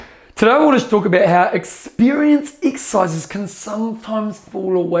Today I want to talk about how experienced exercisers can sometimes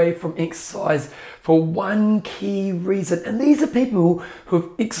fall away from exercise for one key reason. And these are people who have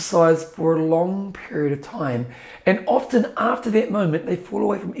exercised for a long period of time. And often after that moment, they fall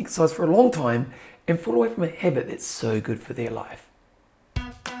away from exercise for a long time and fall away from a habit that's so good for their life.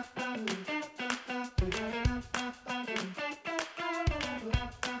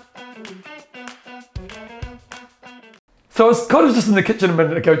 So I was kind of just in the kitchen a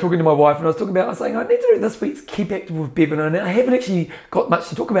minute ago talking to my wife, and I was saying, I need to do this week's Keep Active with Bevan, and I haven't actually got much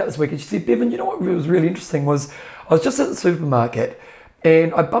to talk about this week. And she said, Bevan, you know what was really interesting was I was just at the supermarket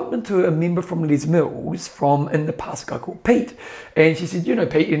and I bumped into a member from Les Mills from in the past, a guy called Pete. And she said, you know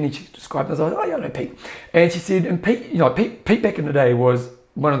Pete? And she described him. I was like, oh yeah, I know Pete. And she said, and Pete, Pete back in the day was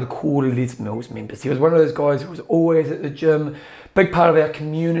one of the core Les Mills members. He was one of those guys who was always at the gym, big part of our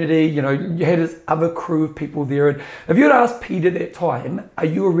community. You had his other crew of people there. And if you had asked Pete at that time, are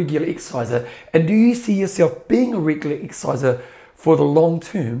you a regular exerciser? And do you see yourself being a regular exerciser for the long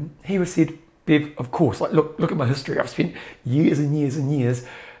term? He would have said, Bev, of course. Like, look at my history. I've spent years and years and years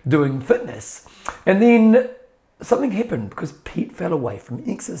doing fitness. And then something happened because Pete fell away from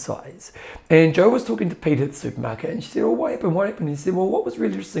exercise. And Jo was talking to Pete at the supermarket and she said, well, what happened? And he said, well, what was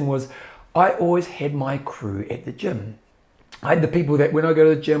really interesting was I always had my crew at the gym. I had the people that when I go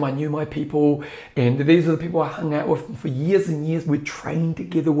to the gym, I knew my people, and these are the people I hung out with for years and years. We trained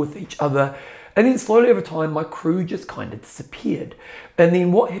together with each other. And then slowly over time, my crew just kind of disappeared. And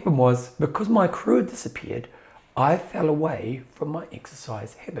then what happened was, because my crew disappeared, I fell away from my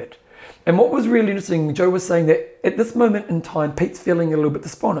exercise habit. And what was really interesting, Jo was saying that at this moment in time, Pete's feeling a little bit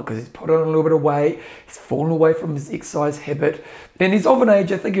despondent because he's put on a little bit of weight, he's fallen away from his exercise habit, and he's of an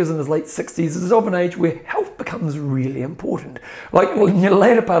age, I think he was in his late 60s, he's of an age where health becomes really important. Like in your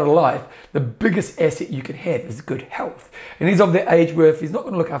later part of life, the biggest asset you can have is good health. And he's of that age where if he's not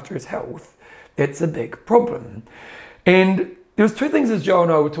going to look after his health, that's a big problem. And there was two things as Jo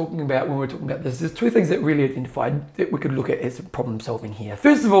and I were talking about when we were talking about this. There's two things that really identified that we could look at as problem solving here.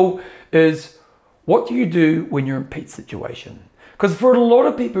 First of all is, what do you do when you're in Pete's situation? Because for a lot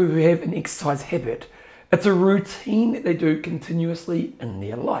of people who have an exercise habit, it's a routine that they do continuously in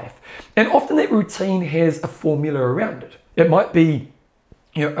their life. And often that routine has a formula around it. It might be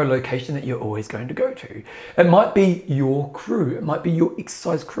a location that you're always going to go to. It might be your crew. It might be your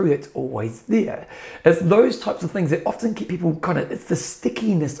exercise crew that's always there. It's those types of things that often keep people it's the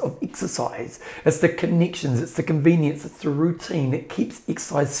stickiness of exercise. It's the connections, it's the convenience, it's the routine that keeps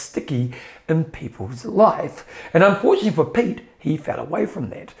exercise sticky in people's life. And unfortunately for Pete, he fell away from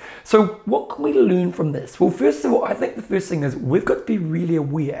that. So what can we learn from this? Well, first of all, I think the first thing is we've got to be really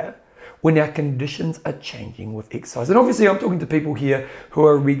aware when our conditions are changing with exercise. And obviously I'm talking to people here who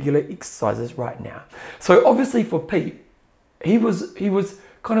are regular exercisers right now. So obviously for Pete, he was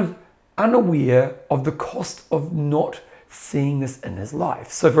kind of unaware of the cost of not seeing this in his life.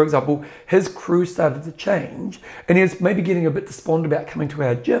 So for example, his crew started to change and he was maybe getting a bit despondent about coming to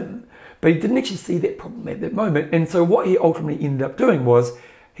our gym, but he didn't actually see that problem at that moment. And so what he ultimately ended up doing was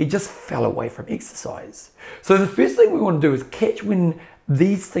he just fell away from exercise. So the first thing we want to do is catch when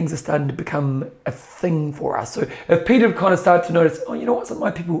these things are starting to become a thing for us. So if Peter kind of started to notice, oh, you know what, some of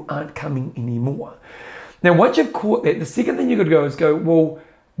my people aren't coming anymore. Now, once you've caught that, the second thing you've got to go is well,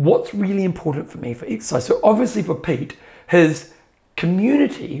 what's really important for me for exercise? So obviously for Pete, his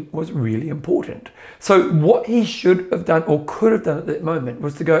community was really important. So what he should have done or could have done at that moment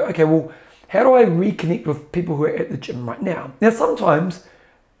was to go, okay, well, how do I reconnect with people who are at the gym right now? Now, sometimes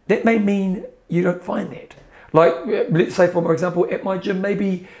that may mean you don't find that. Like, let's say for example, at my gym,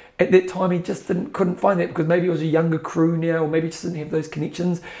 maybe at that time he just couldn't find that because maybe it was a younger crew now, or maybe just didn't have those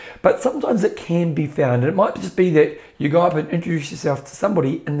connections. But sometimes it can be found, and it might just be that you go up and introduce yourself to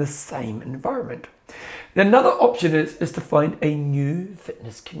somebody in the same environment. Now, another option is to find a new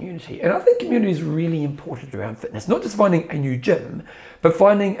fitness community. And I think community is really important around fitness, not just finding a new gym, but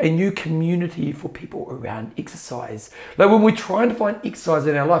finding a new community for people around exercise. Like when we're trying to find exercise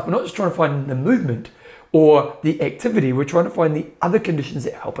in our life, we're not just trying to find the movement or the activity, we're trying to find the other conditions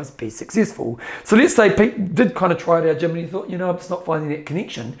that help us be successful. So let's say Pete did kind of try it at our gym and he thought, I'm just not finding that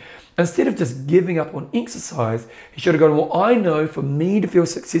connection. Instead of just giving up on exercise, he should have gone, well, I know for me to feel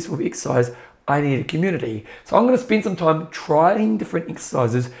successful with exercise, I need a community. So I'm going to spend some time trying different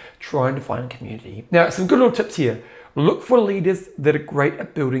exercises, trying to find community. Now, some good little tips here. Look for leaders that are great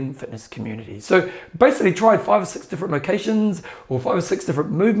at building fitness communities. So basically try 5 or 6 different locations or 5 or 6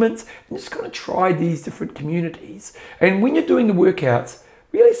 different movements and just kind of try these different communities. And when you're doing the workouts,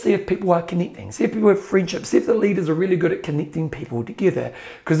 really see if people are connecting, see if people have friendships, see if the leaders are really good at connecting people together.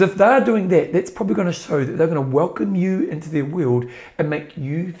 Because if they're doing that, that's probably going to show that they're going to welcome you into their world and make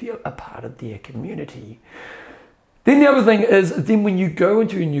you feel a part of their community. Then the other thing is, then when you go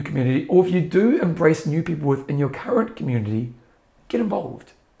into a new community, or if you do embrace new people within your current community, get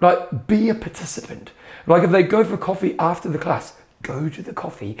involved. Like, be a participant. Like, if they go for coffee after the class, go to the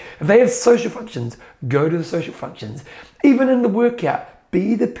coffee. If they have social functions, go to the social functions. Even in the workout,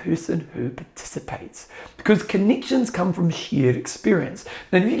 be the person who participates, because connections come from shared experience.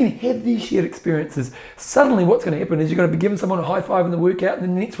 And if you can have these shared experiences, suddenly what's going to happen is you're going to be giving someone a high five in the workout, and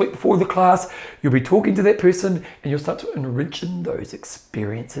then the next week before the class, you'll be talking to that person and you'll start to enrich in those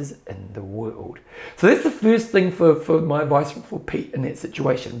experiences in the world. So that's the first thing for my advice for Pete in that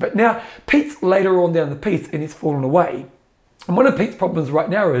situation. But now Pete's later on down the piece and he's fallen away. And one of Pete's problems right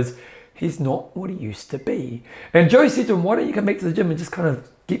now is he's not what he used to be. And Joe said to him, why don't you come back to the gym and just kind of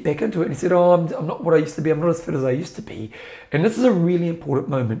get back into it? And he said, oh, I'm not what I used to be. I'm not as fit as I used to be. And this is a really important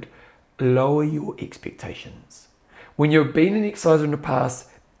moment. Lower your expectations. When you've been an exerciser in the past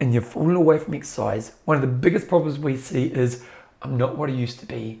and you've fallen away from exercise, one of the biggest problems we see is, I'm not what I used to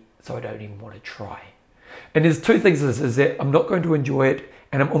be, so I don't even want to try. And there's two things is that I'm not going to enjoy it,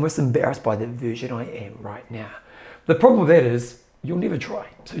 and I'm almost embarrassed by the version I am right now. The problem with that is, you'll never try.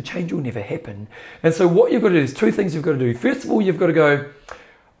 So change will never happen. And so what you've got to do is two things you've got to do. First of all, you've got to go,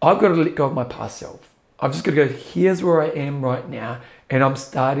 I've got to let go of my past self. I've just got to go, here's where I am right now, and I'm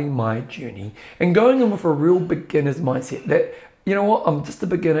starting my journey. And going in with a real beginner's mindset that, you know what, I'm just a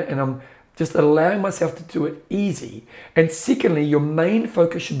beginner and I'm just allowing myself to do it easy. And secondly, your main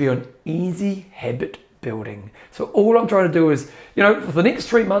focus should be on easy habit building. So all I'm trying to do is, you know, for the next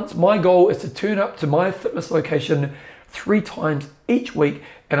 3 months, my goal is to turn up to my fitness location 3 times each week,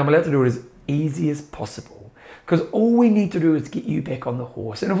 and I'm allowed to do it as easy as possible, because all we need to do is get you back on the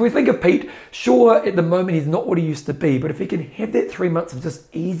horse. And if we think of Pete, sure, at the moment he's not what he used to be, but if he can have that 3 months of just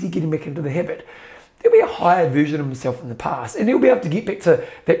easy getting back into the habit, there'll be a higher version of himself in the past, and he'll be able to get back to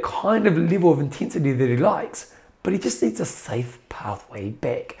that kind of level of intensity that he likes, but he just needs a safe pathway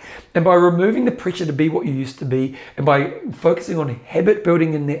back. And by removing the pressure to be what you used to be, and by focusing on habit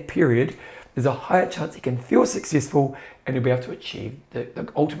building in that period, there's a higher chance he can feel successful and he'll be able to achieve the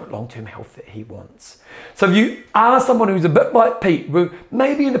ultimate long-term health that he wants. So if you are someone who's a bit like Pete, who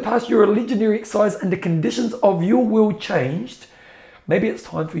maybe in the past you're a legendary exercise and the conditions of your world changed, maybe it's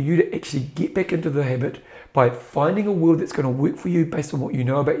time for you to actually get back into the habit by finding a world that's going to work for you based on what you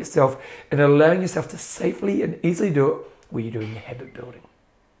know about yourself, and allowing yourself to safely and easily do it where you're doing your habit building.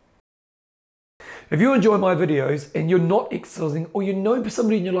 If you enjoy my videos and you're not exercising, or you know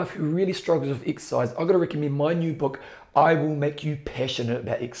somebody in your life who really struggles with exercise, I've got to recommend my new book, I Will Make You Passionate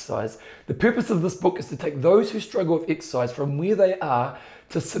About Exercise. The purpose of this book is to take those who struggle with exercise from where they are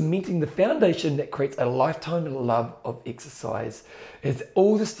to cementing the foundation that creates a lifetime love of exercise. It has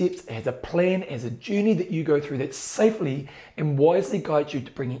all the steps, it has a plan, it has a journey that you go through that safely and wisely guides you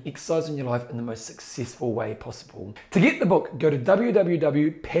to bringing exercise in your life in the most successful way possible. To get the book, go to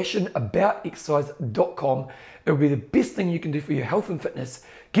www.passionaboutexercise.com. It will be the best thing you can do for your health and fitness.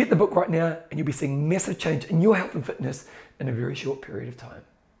 Get the book right now and you'll be seeing massive change in your health and fitness in a very short period of time.